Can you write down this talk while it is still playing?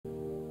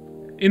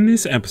In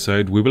this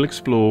episode we will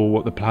explore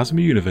what the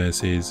plasma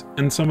universe is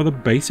and some of the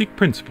basic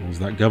principles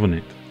that govern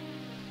it.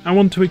 I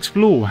want to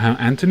explore how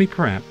Antony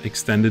Peratt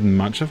extended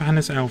much of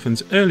Hannes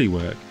Alfven's early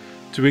work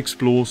to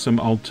explore some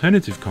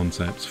alternative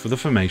concepts for the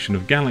formation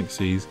of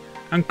galaxies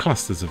and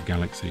clusters of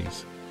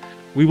galaxies.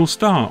 We will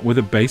start with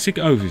a basic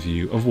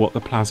overview of what the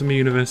plasma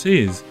universe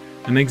is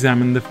and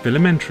examine the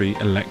filamentary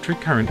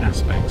electric current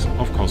aspects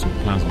of cosmic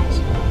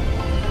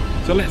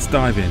plasmas. So let's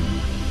dive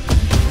in.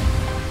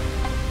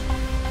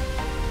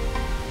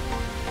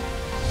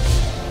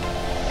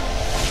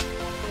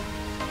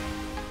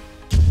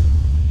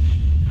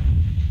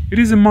 It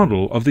is a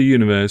model of the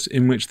universe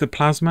in which the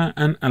plasma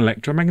and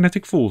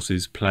electromagnetic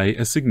forces play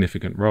a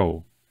significant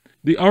role.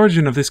 The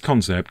origin of this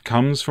concept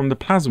comes from the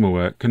plasma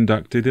work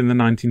conducted in the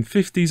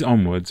 1950s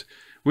onwards,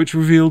 which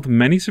revealed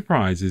many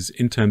surprises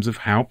in terms of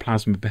how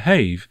plasma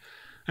behave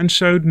and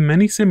showed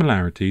many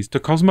similarities to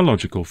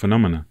cosmological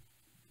phenomena.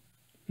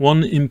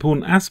 One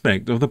important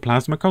aspect of the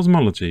plasma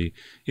cosmology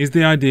is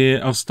the idea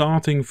of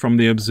starting from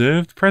the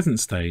observed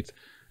present state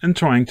and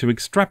trying to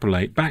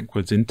extrapolate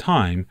backwards in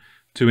time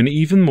to an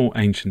even more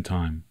ancient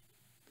time.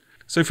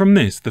 So from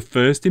this, the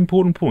first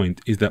important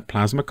point is that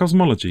plasma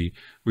cosmology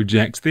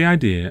rejects the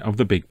idea of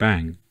the Big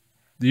Bang.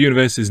 The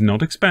universe is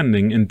not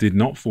expanding and did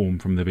not form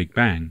from the Big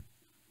Bang.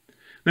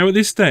 Now at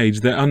this stage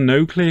there are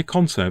no clear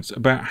concepts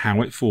about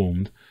how it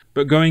formed,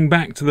 but going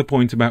back to the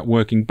point about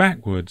working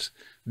backwards,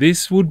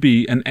 this would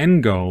be an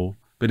end goal,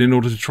 but in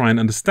order to try and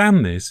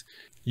understand this,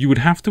 you would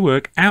have to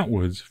work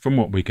outwards from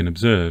what we can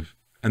observe,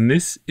 and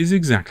this is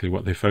exactly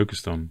what they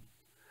focused on.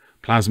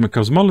 Plasma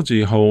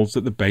cosmology holds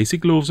that the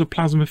basic laws of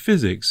plasma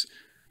physics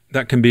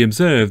that can be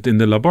observed in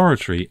the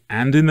laboratory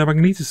and in the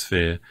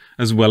magnetosphere,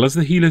 as well as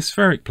the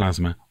heliospheric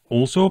plasma,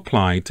 also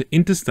apply to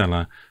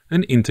interstellar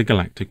and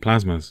intergalactic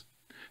plasmas.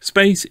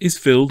 Space is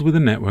filled with a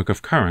network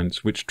of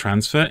currents which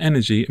transfer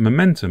energy and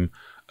momentum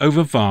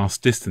over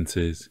vast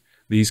distances.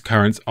 These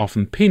currents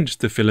often pinch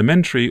to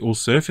filamentary or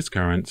surface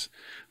currents.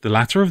 The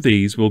latter of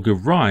these will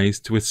give rise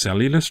to a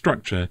cellular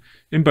structure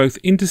in both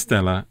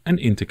interstellar and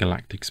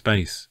intergalactic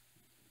space.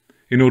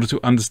 In order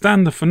to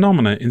understand the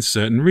phenomena in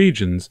certain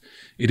regions,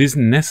 it is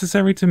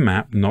necessary to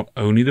map not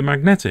only the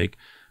magnetic,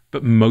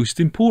 but most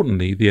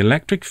importantly the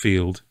electric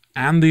field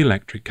and the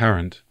electric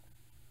current.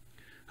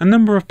 A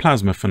number of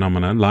plasma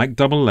phenomena like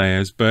double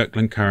layers,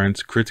 Birkeland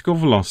currents, critical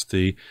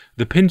velocity,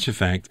 the pinch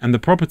effect, and the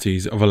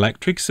properties of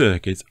electric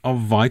circuits are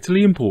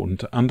vitally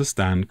important to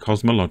understand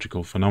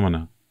cosmological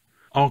phenomena.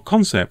 Our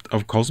concept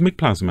of cosmic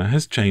plasma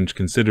has changed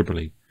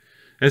considerably.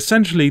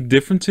 Essentially,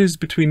 differences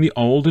between the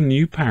old and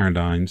new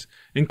paradigms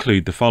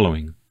include the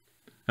following.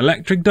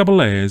 Electric double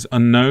layers are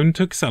known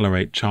to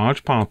accelerate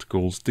charged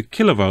particles to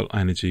kilovolt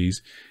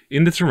energies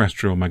in the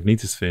terrestrial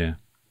magnetosphere.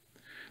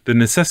 The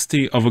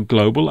necessity of a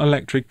global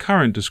electric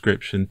current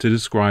description to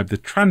describe the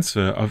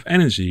transfer of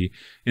energy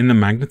in the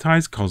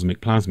magnetized cosmic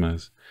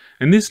plasmas,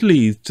 and this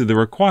leads to the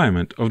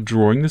requirement of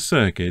drawing the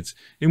circuits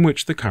in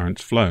which the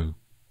currents flow.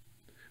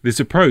 This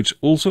approach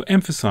also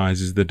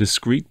emphasizes the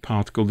discrete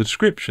particle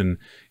description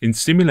in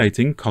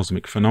simulating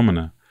cosmic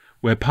phenomena,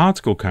 where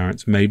particle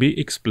currents may be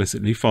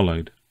explicitly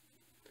followed.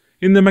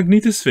 In the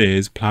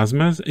magnetospheres,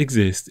 plasmas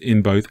exist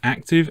in both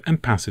active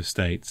and passive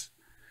states.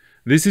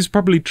 This is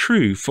probably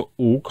true for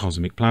all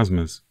cosmic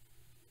plasmas.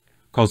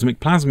 Cosmic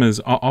plasmas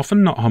are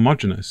often not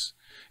homogeneous,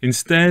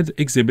 instead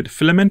exhibit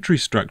filamentary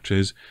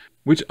structures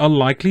which are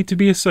likely to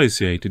be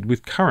associated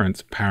with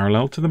currents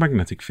parallel to the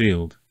magnetic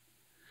field.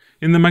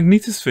 In the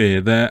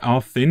magnetosphere there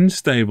are thin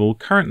stable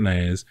current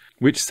layers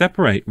which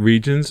separate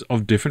regions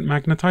of different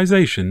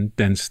magnetization,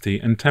 density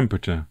and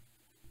temperature.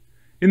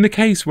 In the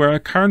case where a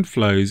current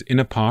flows in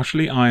a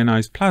partially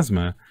ionized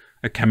plasma,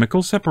 a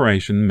chemical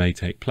separation may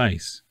take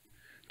place.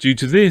 Due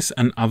to this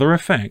and other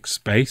effects,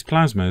 space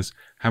plasmas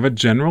have a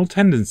general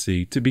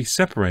tendency to be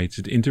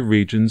separated into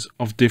regions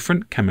of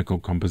different chemical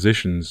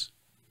compositions.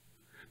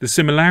 The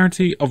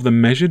similarity of the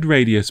measured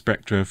radio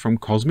spectra from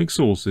cosmic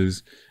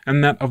sources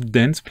and that of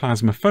dense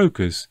plasma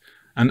focus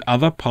and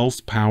other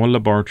pulse power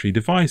laboratory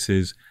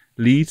devices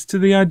leads to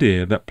the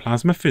idea that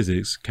plasma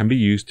physics can be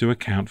used to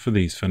account for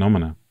these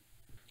phenomena.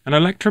 An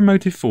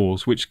electromotive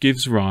force which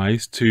gives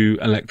rise to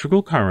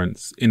electrical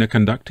currents in a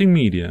conducting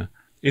media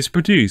is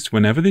produced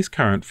whenever this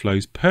current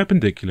flows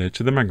perpendicular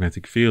to the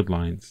magnetic field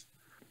lines.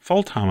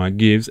 Folthammer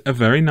gives a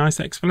very nice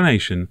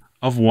explanation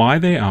of why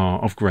they are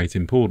of great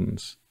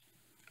importance.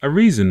 A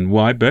reason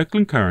why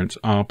Birkeland currents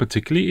are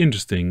particularly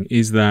interesting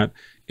is that,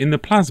 in the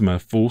plasma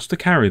forced to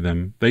carry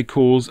them, they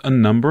cause a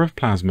number of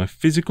plasma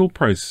physical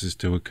processes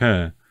to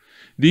occur.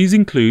 These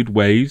include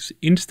waves,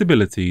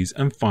 instabilities,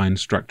 and fine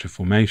structure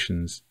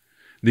formations.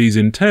 These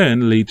in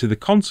turn lead to the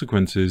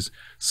consequences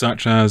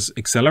such as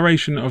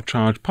acceleration of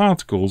charged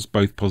particles,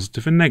 both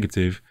positive and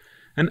negative,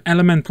 and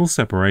elemental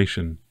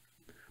separation.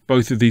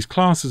 Both of these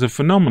classes of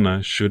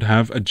phenomena should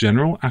have a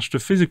general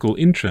astrophysical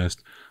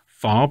interest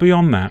far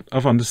beyond that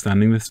of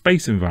understanding the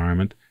space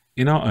environment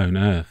in our own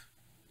Earth.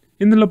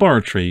 In the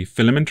laboratory,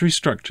 filamentary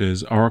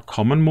structures are a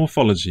common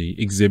morphology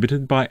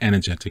exhibited by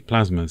energetic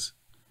plasmas.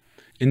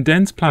 In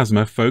dense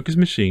plasma focus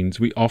machines,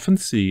 we often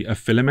see a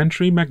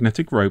filamentary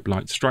magnetic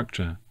rope-like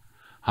structure.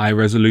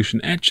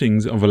 High-resolution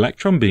etchings of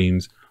electron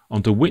beams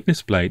onto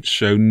witness plates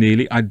show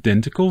nearly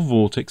identical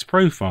vortex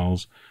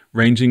profiles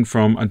ranging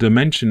from a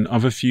dimension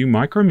of a few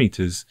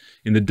micrometers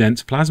in the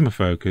dense plasma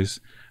focus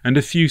and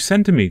a few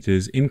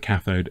centimeters in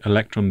cathode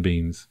electron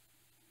beams.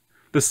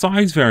 The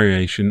size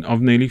variation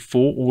of nearly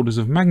 4 orders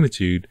of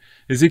magnitude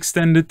is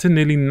extended to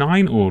nearly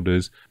 9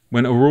 orders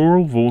when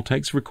auroral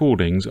vortex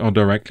recordings are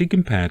directly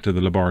compared to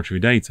the laboratory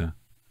data.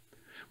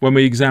 When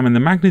we examine the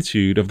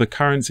magnitude of the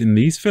currents in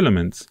these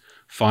filaments,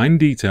 fine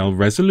detail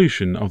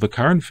resolution of the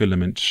current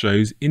filament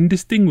shows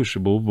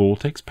indistinguishable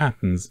vortex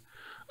patterns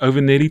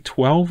over nearly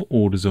 12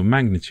 orders of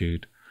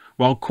magnitude,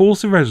 while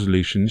coarser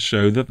resolutions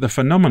show that the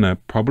phenomena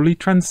probably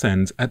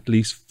transcends at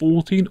least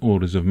 14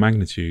 orders of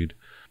magnitude,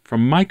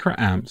 from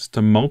microamps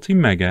to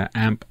multi-mega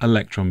amp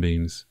electron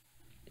beams.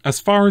 As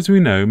far as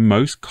we know,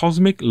 most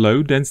cosmic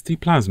low-density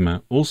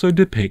plasma also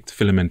depict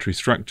filamentary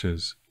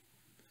structures.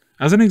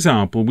 As an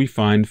example, we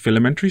find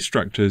filamentary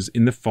structures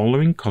in the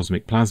following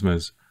cosmic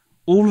plasmas,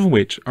 all of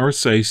which are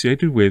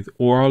associated with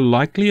or are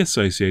likely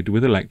associated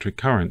with electric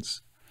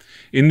currents.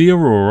 In the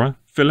aurora,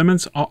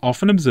 filaments are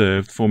often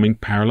observed forming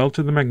parallel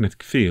to the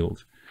magnetic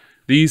field.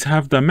 These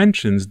have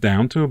dimensions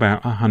down to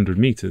about 100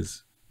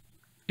 meters.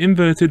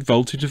 Inverted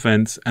voltage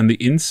events and the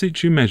in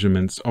situ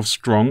measurements of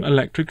strong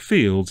electric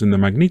fields in the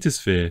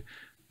magnetosphere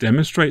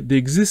demonstrate the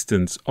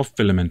existence of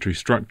filamentary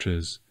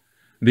structures.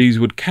 These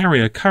would carry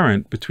a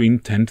current between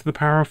 10 to the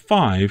power of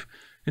 5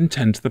 and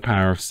 10 to the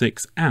power of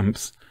 6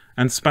 amps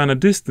and span a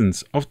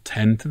distance of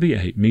 10 to the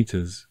 8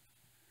 meters.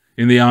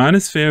 In the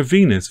ionosphere of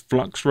Venus,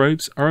 flux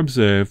ropes are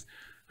observed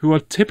who are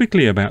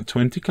typically about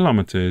 20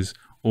 kilometers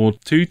or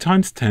 2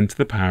 times 10 to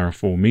the power of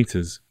 4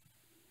 meters.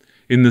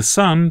 In the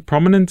Sun,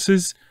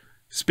 prominences,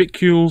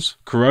 spicules,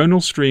 coronal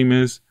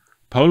streamers,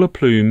 polar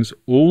plumes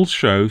all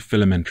show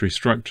filamentary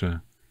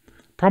structure.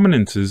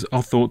 Prominences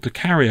are thought to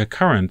carry a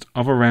current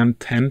of around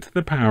 10 to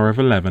the power of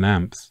 11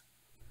 amps.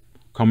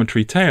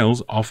 Cometary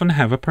tails often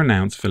have a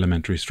pronounced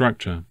filamentary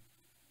structure.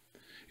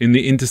 In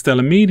the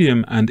interstellar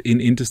medium and in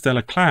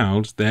interstellar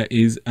clouds, there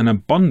is an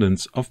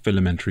abundance of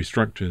filamentary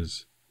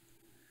structures.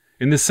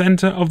 In the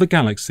center of the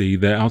galaxy,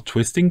 there are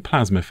twisting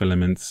plasma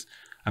filaments,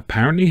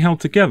 apparently held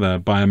together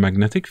by a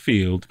magnetic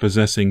field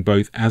possessing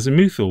both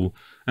azimuthal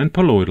and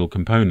poloidal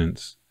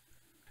components.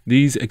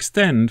 These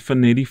extend for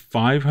nearly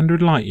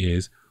 500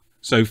 light-years,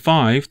 so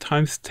 5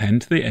 times 10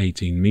 to the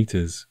 18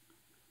 meters.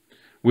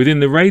 Within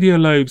the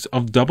radiolobes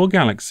of double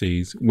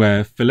galaxies,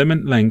 where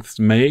filament lengths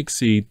may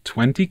exceed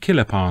 20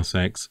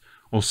 kiloparsecs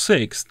or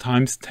 6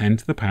 times 10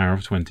 to the power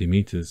of 20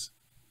 meters.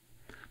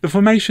 The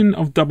formation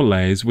of double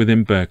layers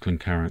within Birkeland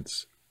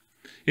currents.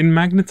 In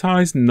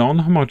magnetized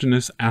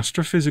non-homogeneous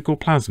astrophysical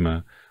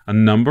plasma, a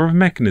number of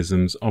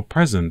mechanisms are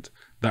present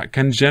that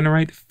can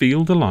generate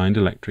field-aligned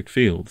electric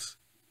fields.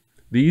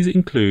 These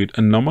include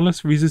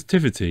anomalous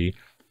resistivity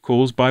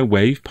caused by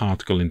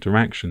wave-particle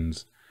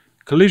interactions,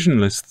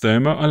 collisionless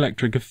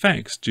thermoelectric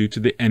effects due to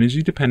the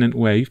energy-dependent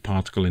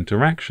wave-particle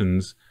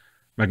interactions,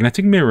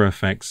 magnetic mirror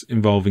effects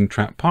involving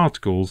trapped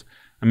particles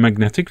and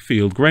magnetic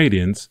field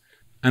gradients,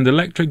 and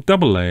electric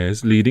double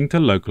layers leading to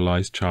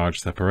localized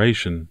charge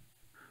separation.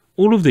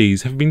 All of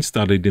these have been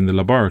studied in the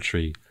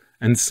laboratory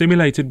and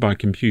simulated by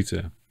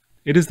computer.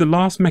 It is the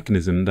last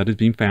mechanism that has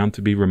been found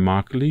to be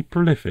remarkably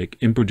prolific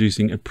in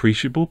producing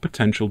appreciable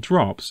potential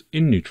drops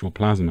in neutral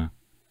plasma.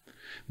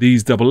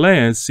 These double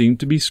layers seem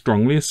to be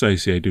strongly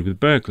associated with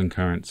Birkeland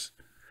currents.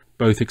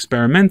 Both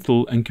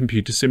experimental and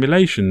computer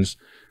simulations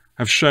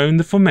have shown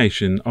the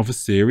formation of a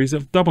series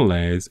of double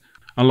layers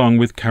along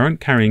with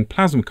current-carrying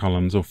plasma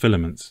columns or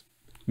filaments.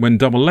 When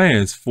double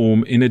layers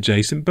form in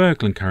adjacent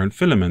Birkeland current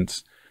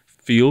filaments,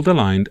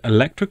 field-aligned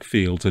electric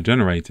fields are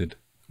generated,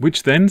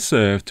 which then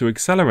serve to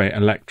accelerate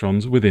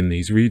electrons within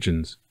these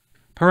regions.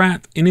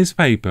 Peratt, in his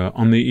paper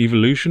on the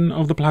evolution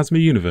of the plasma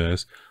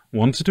universe,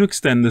 wanted to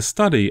extend the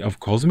study of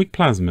cosmic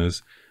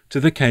plasmas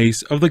to the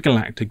case of the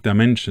galactic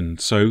dimension,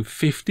 so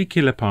 50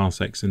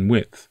 kiloparsecs in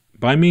width,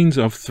 by means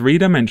of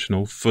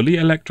three-dimensional, fully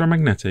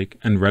electromagnetic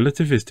and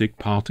relativistic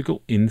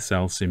particle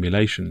in-cell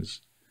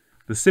simulations.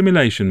 The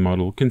simulation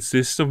model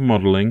consists of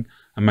modeling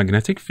a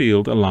magnetic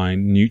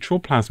field-aligned neutral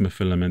plasma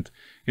filament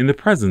in the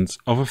presence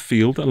of a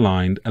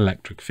field-aligned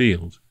electric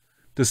field.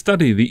 To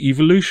study the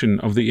evolution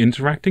of the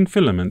interacting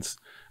filaments,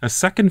 a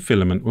second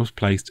filament was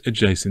placed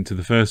adjacent to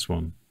the first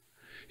one.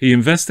 He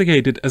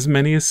investigated as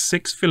many as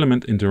 6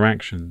 filament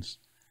interactions.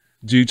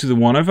 Due to the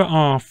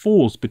 1/r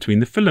force between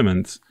the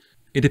filaments,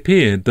 it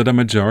appeared that a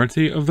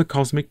majority of the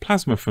cosmic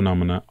plasma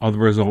phenomena are the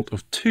result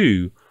of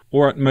 2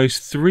 or at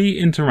most 3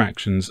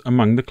 interactions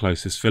among the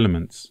closest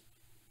filaments.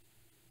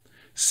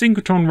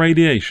 Synchrotron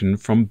radiation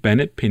from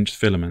Bennett-Pinch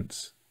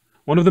filaments.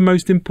 One of the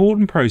most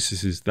important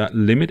processes that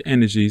limit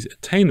energies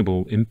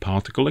attainable in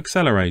particle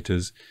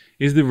accelerators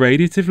is the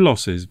radiative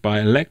losses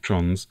by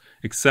electrons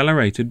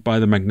accelerated by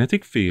the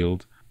magnetic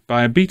field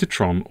by a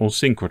betatron or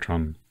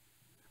synchrotron.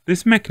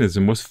 This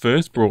mechanism was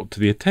first brought to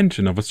the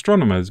attention of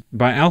astronomers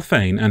by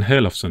Alfven and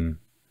Herlofsson.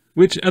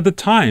 which at the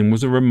time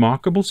was a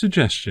remarkable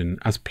suggestion,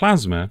 as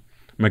plasma,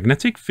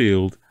 magnetic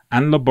field,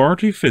 and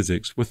laboratory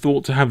physics were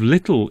thought to have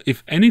little,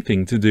 if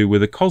anything, to do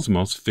with a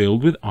cosmos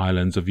filled with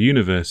islands of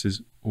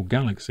universes or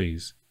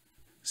galaxies.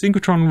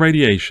 Synchrotron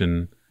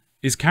radiation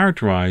is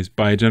characterized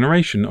by a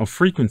generation of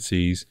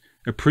frequencies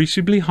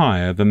appreciably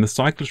higher than the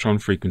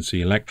cyclotron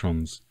frequency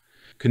electrons,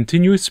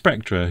 continuous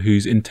spectra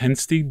whose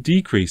intensity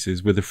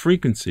decreases with a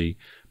frequency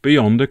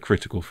beyond a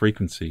critical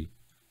frequency,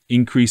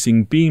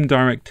 increasing beam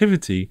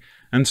directivity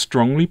and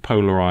strongly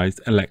polarized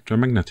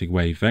electromagnetic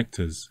wave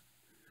vectors.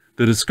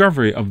 The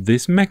discovery of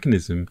this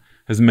mechanism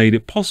has made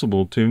it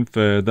possible to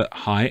infer that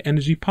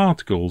high-energy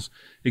particles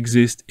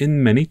exist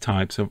in many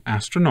types of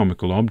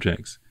astronomical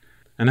objects,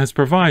 and has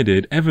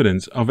provided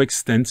evidence of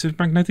extensive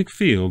magnetic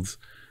fields,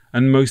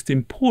 and most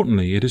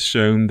importantly it has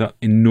shown that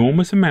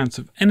enormous amounts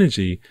of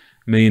energy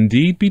may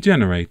indeed be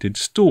generated,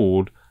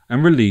 stored,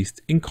 and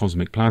released in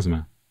cosmic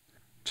plasma.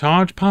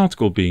 Charged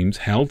particle beams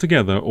held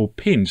together or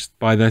pinched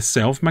by their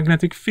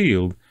self-magnetic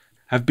field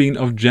have been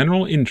of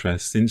general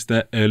interest since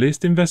their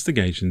earliest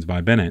investigations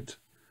by Bennett.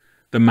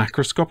 The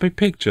macroscopic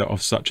picture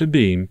of such a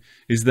beam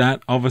is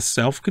that of a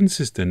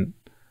self-consistent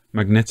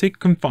magnetic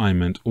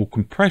confinement or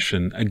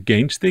compression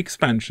against the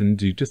expansion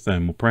due to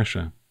thermal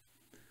pressure.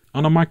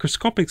 On a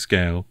microscopic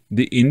scale,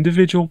 the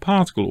individual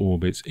particle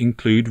orbits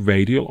include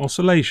radial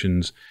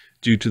oscillations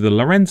due to the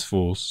Lorentz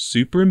force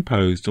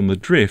superimposed on the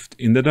drift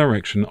in the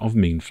direction of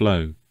mean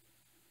flow.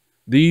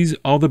 These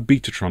are the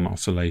betatron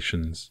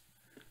oscillations.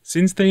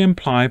 Since they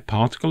imply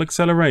particle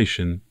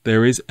acceleration,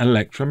 there is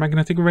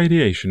electromagnetic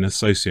radiation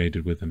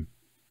associated with them.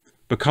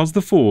 Because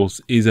the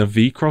force is a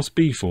V cross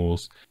B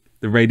force,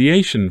 the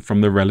radiation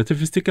from the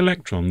relativistic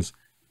electrons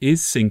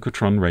is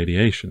synchrotron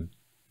radiation.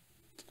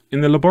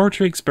 In the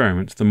laboratory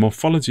experiments, the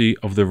morphology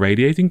of the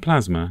radiating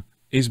plasma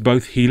is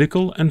both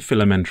helical and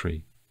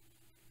filamentary.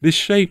 This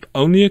shape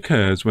only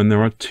occurs when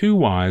there are two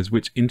wires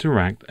which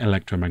interact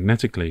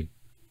electromagnetically.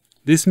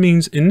 This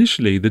means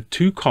initially the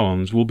two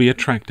columns will be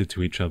attracted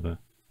to each other.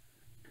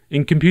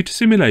 In computer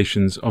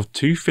simulations of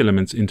two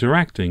filaments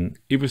interacting,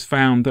 it was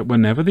found that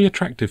whenever the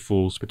attractive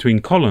force between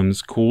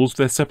columns caused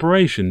their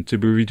separation to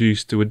be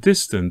reduced to a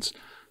distance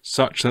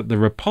such that the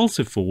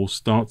repulsive force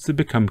starts to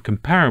become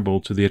comparable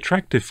to the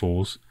attractive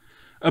force,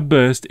 a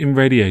burst in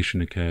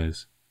radiation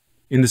occurs.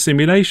 In the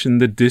simulation,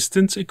 the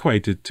distance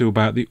equated to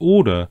about the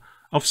order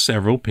of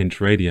several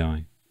pinch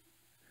radii.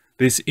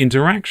 This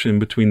interaction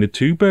between the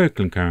two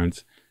Birkeland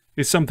currents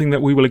is something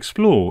that we will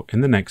explore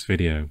in the next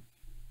video.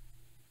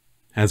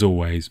 As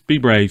always, be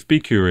brave, be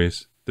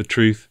curious, the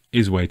truth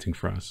is waiting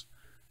for us.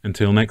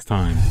 Until next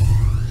time.